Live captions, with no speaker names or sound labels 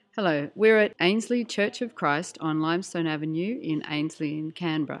Hello, we're at Ainslie Church of Christ on Limestone Avenue in Ainslie in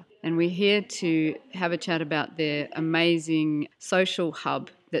Canberra, and we're here to have a chat about their amazing social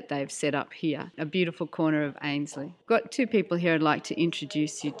hub that they've set up here, a beautiful corner of Ainslie. Got two people here I'd like to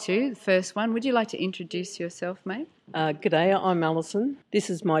introduce you to. The first one, would you like to introduce yourself, mate? G'day, I'm Alison. This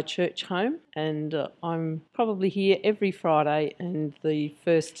is my church home, and I'm probably here every Friday and the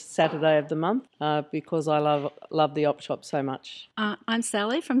first Saturday of the month because I love the op shop so much. I'm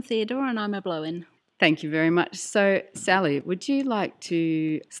Sally from Theodore, and I'm a blow-in. Thank you very much. So, Sally, would you like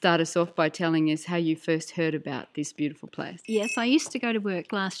to start us off by telling us how you first heard about this beautiful place? Yes, I used to go to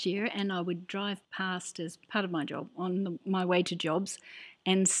work last year, and I would drive past as part of my job on my way to jobs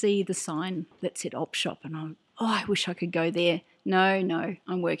and see the sign that said op shop, and I wish I could go there. No,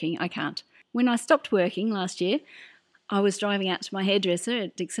 I'm working. I can't. When I stopped working last year, I was driving out to my hairdresser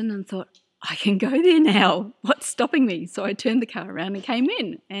at Dixon and thought, I can go there now. What's stopping me? So I turned the car around and came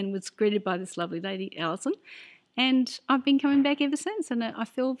in and was greeted by this lovely lady, Alison. And I've been coming back ever since, and I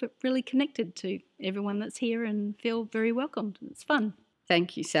feel really connected to everyone that's here and feel very welcomed. It's fun.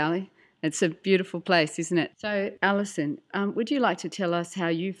 Thank you, Sally. It's a beautiful place, isn't it? So, Alison, would you like to tell us how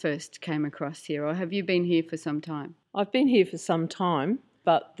you first came across here, or have you been here for some time? I've been here for some time,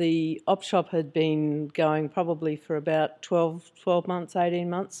 but the op shop had been going probably for about 12 months, 18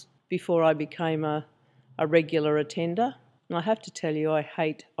 months before I became a regular attender. And I have to tell you, I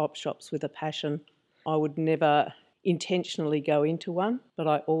hate op shops with a passion. I would never intentionally go into one, but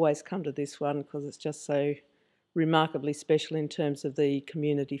I always come to this one because it's just so remarkably special in terms of the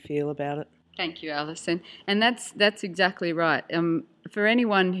community feel about it. Thank you, Alison. And that's exactly right. For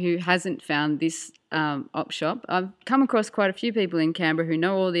anyone who hasn't found this op shop, I've come across quite a few people in Canberra who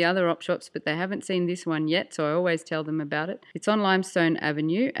know all the other op shops, but they haven't seen this one yet, so I always tell them about it. It's on Limestone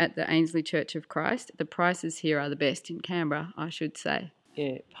Avenue at the Ainslie Church of Christ. The prices here are the best in Canberra, I should say.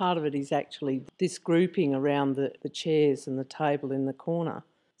 Yeah, part of it is actually this grouping around the chairs and the table in the corner.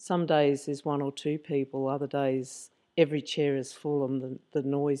 Some days there's one or two people, other days every chair is full, and the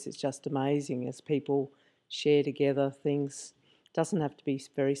noise is just amazing as people share together things. It doesn't have to be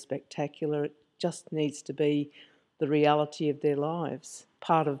very spectacular, it just needs to be the reality of their lives.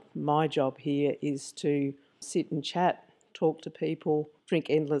 Part of my job here is to sit and chat, talk to people, drink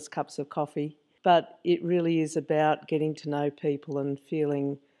endless cups of coffee, but it really is about getting to know people and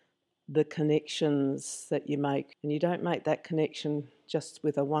feeling the connections that you make. And you don't make that connection just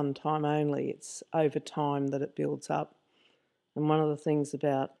with a one time only, it's over time that it builds up. And one of the things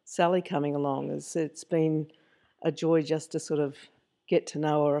about Sally coming along is it's been a joy just to sort of get to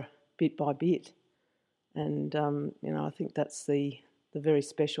know her bit by bit. And, I think that's the very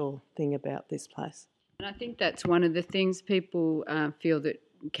special thing about this place. And I think that's one of the things people feel, that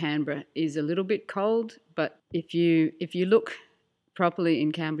Canberra is a little bit cold, but if you look properly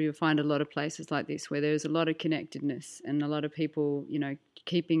in Canberra, you'll find a lot of places like this where there's a lot of connectedness and a lot of people,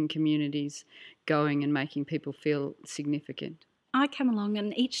 keeping communities going and making people feel significant. I come along,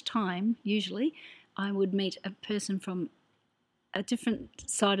 and each time, usually, I would meet a person from a different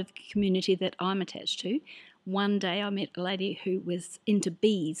side of the community that I'm attached to. One day I met a lady who was into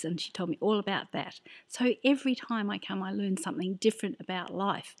bees, and she told me all about that. So every time I come, I learn something different about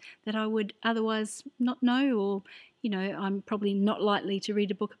life that I would otherwise not know, or, I'm probably not likely to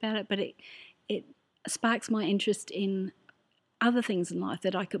read a book about it, but it sparks my interest in other things in life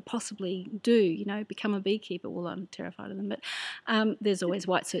that I could possibly do, become a beekeeper. Well, I'm terrified of them, but there's always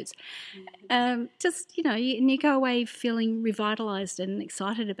white suits. And you go away feeling revitalised and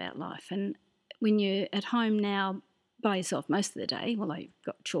excited about life. And when you're at home now by yourself most of the day, well, I've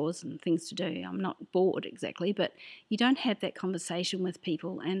got chores and things to do. I'm not bored exactly, but you don't have that conversation with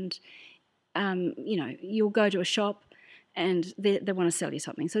people. And, you'll go to a shop and they want to sell you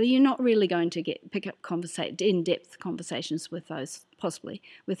something. So you're not really going to pick up in-depth conversations with those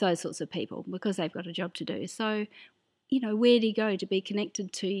sorts of people, because they've got a job to do. So, where do you go to be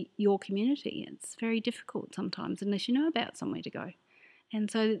connected to your community? It's very difficult sometimes unless you know about somewhere to go.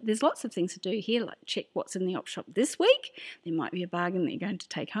 And so there's lots of things to do here, like check what's in the op shop this week. There might be a bargain that you're going to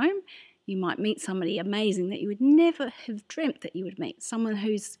take home. You might meet somebody amazing that you would never have dreamt that you would meet, someone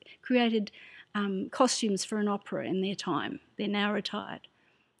who's created costumes for an opera in their time. They're now retired.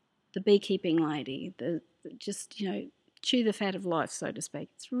 The beekeeping lady, chew the fat of life, so to speak.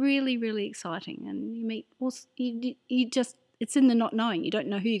 It's really, really exciting. And you meet, it's in the not knowing. You don't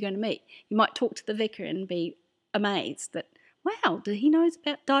know who you're going to meet. You might talk to the vicar and be amazed that, wow, he knows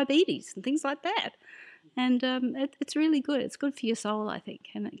about diabetes and things like that. And it's really good. It's good for your soul, I think,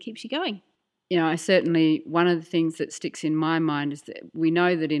 and it keeps you going. I certainly, one of the things that sticks in my mind is that we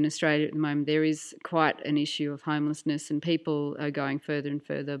know that in Australia at the moment there is quite an issue of homelessness, and people are going further and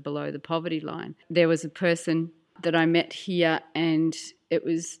further below the poverty line. There was a person that I met here, and it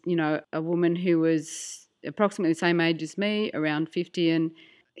was, a woman who was approximately the same age as me, around 50, and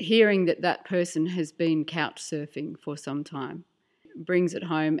hearing that person has been couch surfing for some time brings it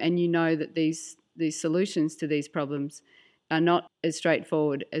home, and that these solutions to these problems are not as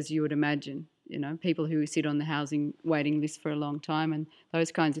straightforward as you would imagine. People who sit on the housing waiting list for a long time and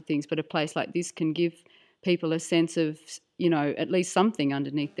those kinds of things. But a place like this can give people a sense of, at least something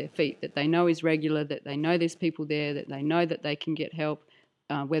underneath their feet that they know is regular, that they know there's people there, that they know that they can get help,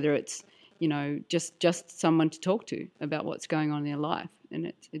 whether it's, just someone to talk to about what's going on in their life.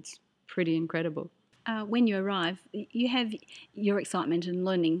 And it's pretty incredible. When you arrive, you have your excitement and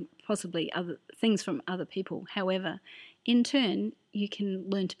learning possibly other things from other people. However, in turn, you can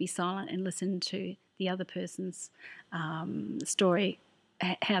learn to be silent and listen to the other person's story,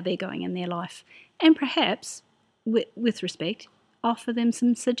 how they're going in their life, and perhaps, with respect, offer them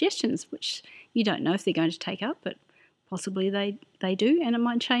some suggestions, which you don't know if they're going to take up, but possibly they do, and it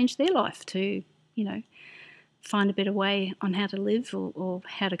might change their life to, find a better way on how to live or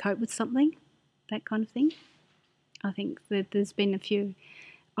how to cope with something, that kind of thing. I think that there's been a few.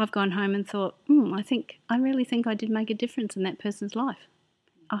 I've gone home and thought, I really think I did make a difference in that person's life.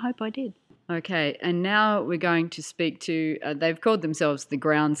 I hope I did. Okay, and now we're going to speak to, they've called themselves the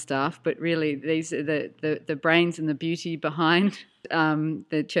ground staff, but really these are the brains and the beauty behind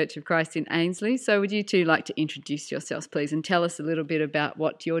the Church of Christ in Ainslie. So would you two like to introduce yourselves, please, and tell us a little bit about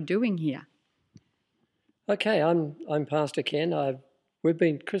what you're doing here? Okay, I'm Pastor Ken.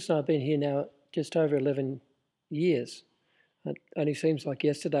 Chris and I have been here now just over 11 years. It only seems like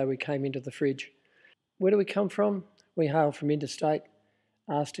yesterday we came into the fridge. Where do we come from? We hail from interstate,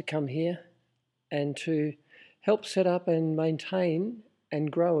 asked to come here and to help set up and maintain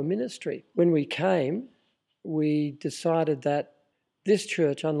and grow a ministry. When we came, we decided that this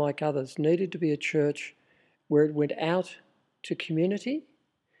church, unlike others, needed to be a church where it went out to community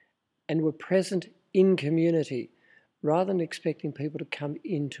and were present in community rather than expecting people to come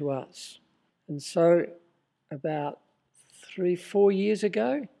into us. And so about 3-4 years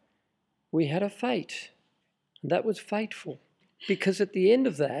ago, we had a fete. And that was fateful, because at the end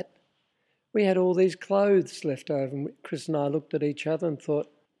of that, we had all these clothes left over. And Chris and I looked at each other and thought,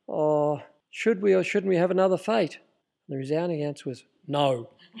 should we or shouldn't we have another fete? And the resounding answer was no.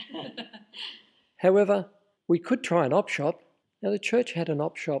 However, we could try an op shop. Now, the church had an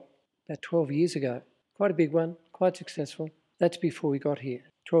op shop about 12 years ago, quite a big one, quite successful. That's before we got here,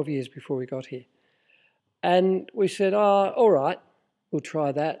 12 years before we got here. And we said, all right, we'll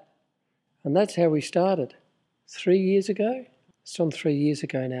try that. And that's how we started. 3 years ago? It's on 3 years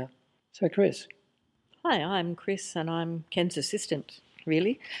ago now. So, Chris. Hi, I'm Chris and I'm Ken's assistant,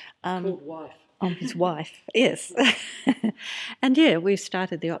 really. Called wife. I'm his wife, yes. And we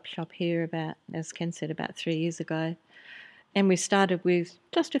started the op shop here as Ken said, about 3 years ago. And we started with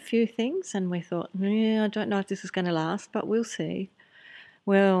just a few things and we thought, I don't know if this is going to last, but we'll see.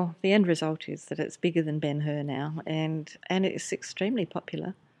 Well, the end result is that it's bigger than Ben-Hur now and it's extremely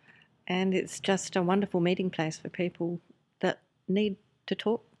popular. And it's just a wonderful meeting place for people that need to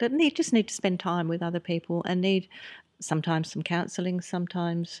talk, that just need to spend time with other people and need sometimes some counselling,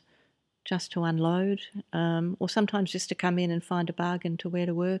 sometimes just to unload, or sometimes just to come in and find a bargain to wear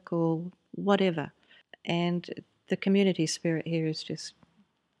to work or whatever. And the community spirit here is just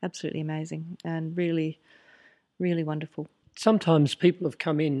absolutely amazing and really, really wonderful. Sometimes people have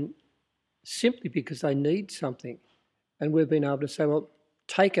come in simply because they need something and we've been able to say, well,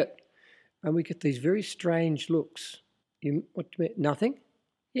 take it. And we get these very strange looks. What do you mean? Nothing?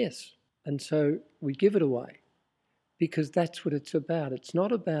 Yes. And so we give it away because that's what it's about. It's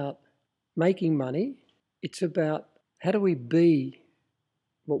not about making money. It's about how do we be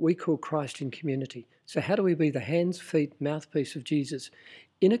what we call Christ in community. So how do we be the hands, feet, mouthpiece of Jesus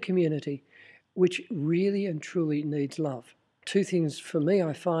in a community which really and truly needs love? Two things for me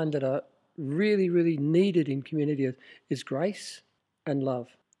I find that are really, really needed in community is grace and love.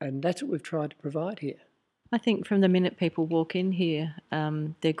 And that's what we've tried to provide here. I think from the minute people walk in here,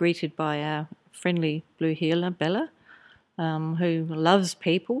 they're greeted by our friendly blue heeler, Bella, who loves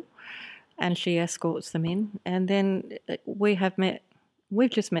people, and she escorts them in. And then we've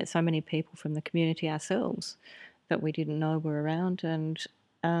just met so many people from the community ourselves that we didn't know were around and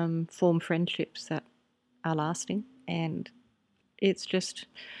form friendships that are lasting. And it's just,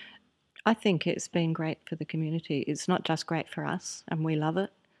 I think it's been great for the community. It's not just great for us, and we love it.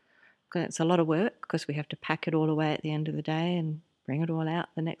 It's a lot of work because we have to pack it all away at the end of the day and bring it all out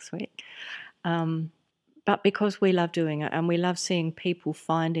the next week. But because we love doing it and we love seeing people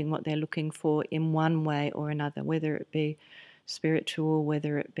finding what they're looking for in one way or another, whether it be spiritual,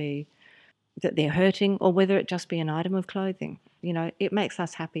 whether it be that they're hurting, or whether it just be an item of clothing. It makes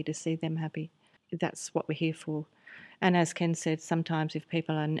us happy to see them happy. That's what we're here for. And as Ken said, sometimes if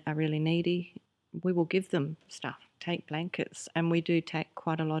people are really needy, we will give them stuff, take blankets. And we do take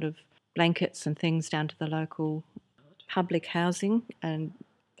quite a lot of blankets and things down to the local public housing, and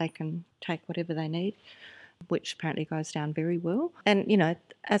they can take whatever they need, which apparently goes down very well. And,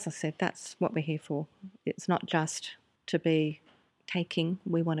 as I said, that's what we're here for. It's not just to be taking.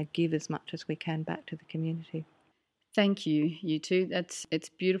 We want to give as much as we can back to the community. Thank you, you two. It's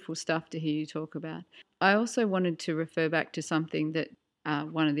beautiful stuff to hear you talk about. I also wanted to refer back to something that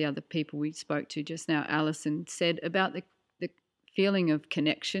one of the other people we spoke to just now, Alison, said about the feeling of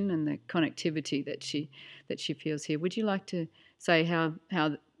connection and the connectivity that she feels here. Would you like to say how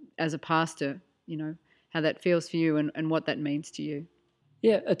as a pastor, how that feels for you and what that means to you?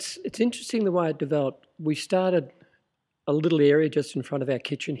 Yeah, it's interesting the way it developed. We started a little area just in front of our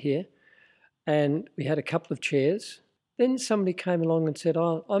kitchen here, and we had a couple of chairs. Then somebody came along and said,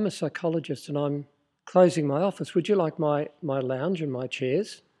 "Oh, I'm a psychologist and I'm closing my office. Would you like my lounge and my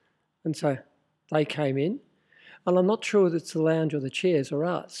chairs?" And so they came in. And I'm not sure whether it's the lounge or the chairs or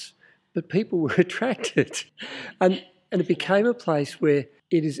us, but people were attracted. And it became a place where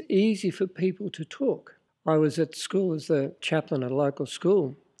it is easy for people to talk. I was at school as the chaplain at a local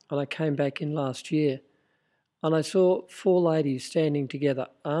school, and I came back in last year, and I saw 4 ladies standing together,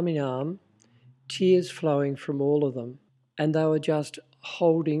 arm in arm, tears flowing from all of them, and they were just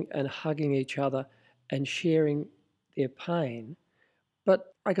holding and hugging each other and sharing their pain.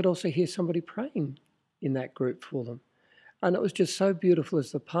 But I could also hear somebody praying in that group for them. And it was just so beautiful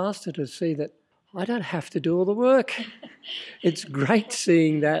as the pastor to see that I don't have to do all the work. It's great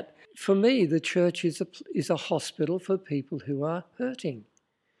seeing that. For me, the church is a hospital for people who are hurting.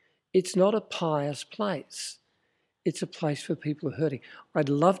 It's not a pious place. It's a place for people who are hurting. I'd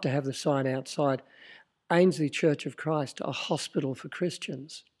love to have the sign outside, Ainslie Church of Christ, a hospital for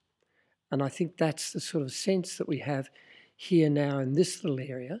Christians. And I think that's the sort of sense that we have here now in this little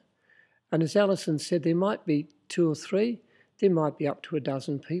area. And as Alison said, there might be 2 or 3, there might be up to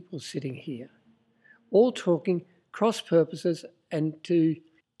 12 people sitting here, all talking cross purposes, and to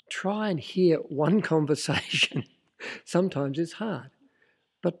try and hear one conversation sometimes is hard.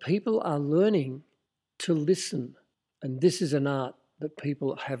 But people are learning to listen, and this is an art that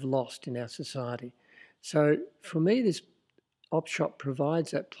people have lost in our society. So for me, this op shop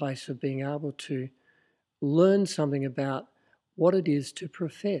provides that place of being able to learn something about what it is to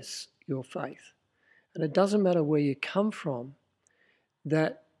profess your faith. And it doesn't matter where you come from,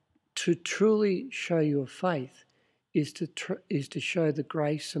 that to truly show your faith is to show the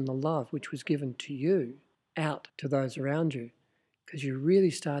grace and the love which was given to you out to those around you, because you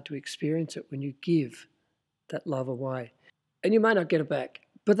really start to experience it when you give that love away. And you may not get it back,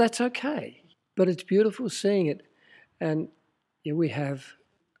 but that's okay. But it's beautiful seeing it. And we have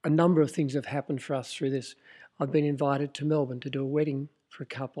a number of things have happened for us through this. I've been invited to Melbourne to do a wedding for a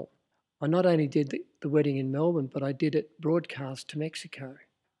couple. I not only did the wedding in Melbourne, but I did it broadcast to Mexico,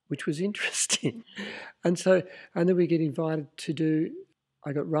 which was interesting. And then we get invited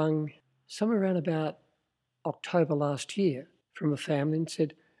I got rung somewhere around about October last year from a family and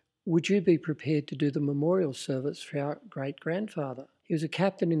said, "Would you be prepared to do the memorial service for our great-grandfather? He was a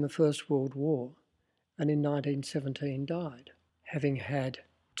captain in the First World War and in 1917 died, having had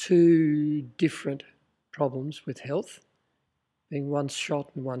 2 different problems with health, being once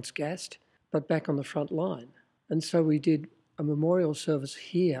shot and once gassed, but back on the front line." And so we did a memorial service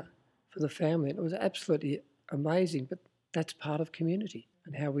here for the family, and it was absolutely amazing. But that's part of community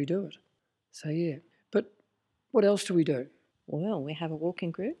and how we do it. So, yeah. But what else do we do? Well, we have a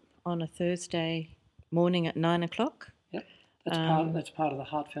walking group on a Thursday morning at 9 o'clock. Yep. That's part of the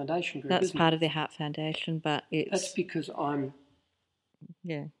Heart Foundation group, That's isn't part it? of the Heart Foundation, but it's... That's because I'm...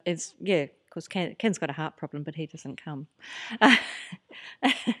 Yeah, because Ken's got a heart problem, but he doesn't come.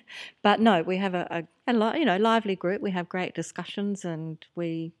 But no, we have a lively group. We have great discussions, and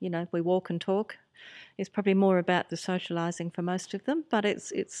we walk and talk. It's probably more about the socialising for most of them, but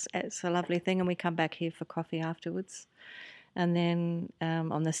it's a lovely thing, and we come back here for coffee afterwards. And then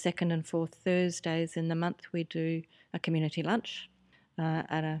on the 2nd and 4th Thursdays in the month, we do a community lunch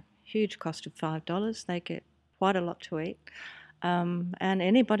at a huge cost of $5. They get quite a lot to eat. And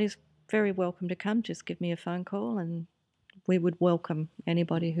anybody's very welcome to come. Just give me a phone call and we would welcome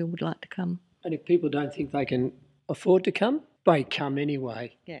anybody who would like to come. And if people don't think they can afford to come, they come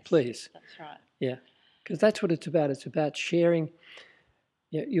anyway. Yes, please. That's right. Yeah, because that's what it's about. It's about sharing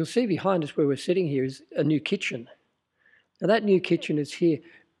Yeah, you'll see behind us where we're sitting here is a new kitchen. Now that new kitchen is here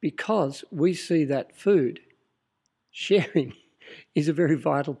because we see that food sharing is a very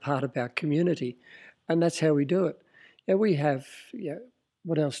vital part of our community, and that's how we do it. Yeah, we have,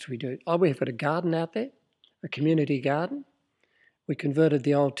 what else do we do? Oh, we've got a garden out there, a community garden. We converted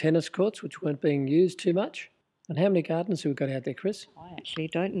the old tennis courts, which weren't being used too much. And how many gardens have we got out there, Chris? I actually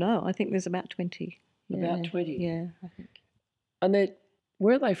don't know. I think there's about 20. About 20? Yeah, I think. And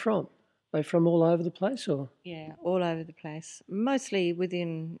where are they from? Are they from all over the place, or? Yeah, all over the place. Mostly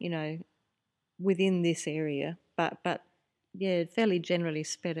within this area, but yeah, fairly generally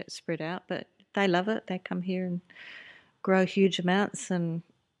spread out. But they love it. They come here and grow huge amounts and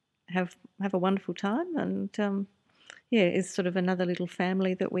have a wonderful time. And it's sort of another little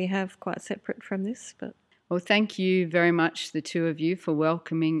family that we have, quite separate from this. But Well, thank you very much, the two of you, for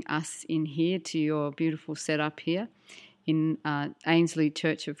welcoming us in here to your beautiful setup here in Ainslie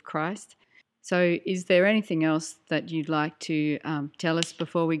Church of Christ. So is there anything else that you'd like to tell us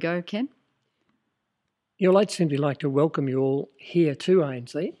before we go, Ken? Yeah, I'd simply like to welcome you all here to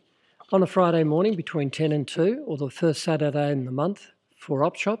Ainslie on a Friday morning between 10 and 2, or the first Saturday in the month for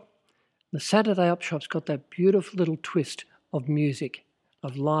Op Shop. The Saturday Op Shop's got that beautiful little twist of music,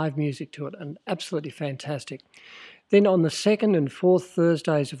 of live music to it, and absolutely fantastic. Then on the second and fourth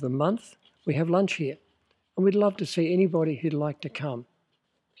Thursdays of the month, we have lunch here, and we'd love to see anybody who'd like to come.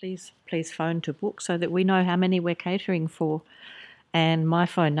 please phone to book so that we know how many we're catering for. And my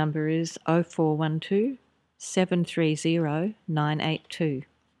phone number is 0412 730 982.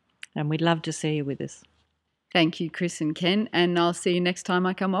 And we'd love to see you with us. Thank you, Chris and Ken, and I'll see you next time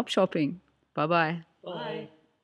I come op shopping. Bye-bye. Bye.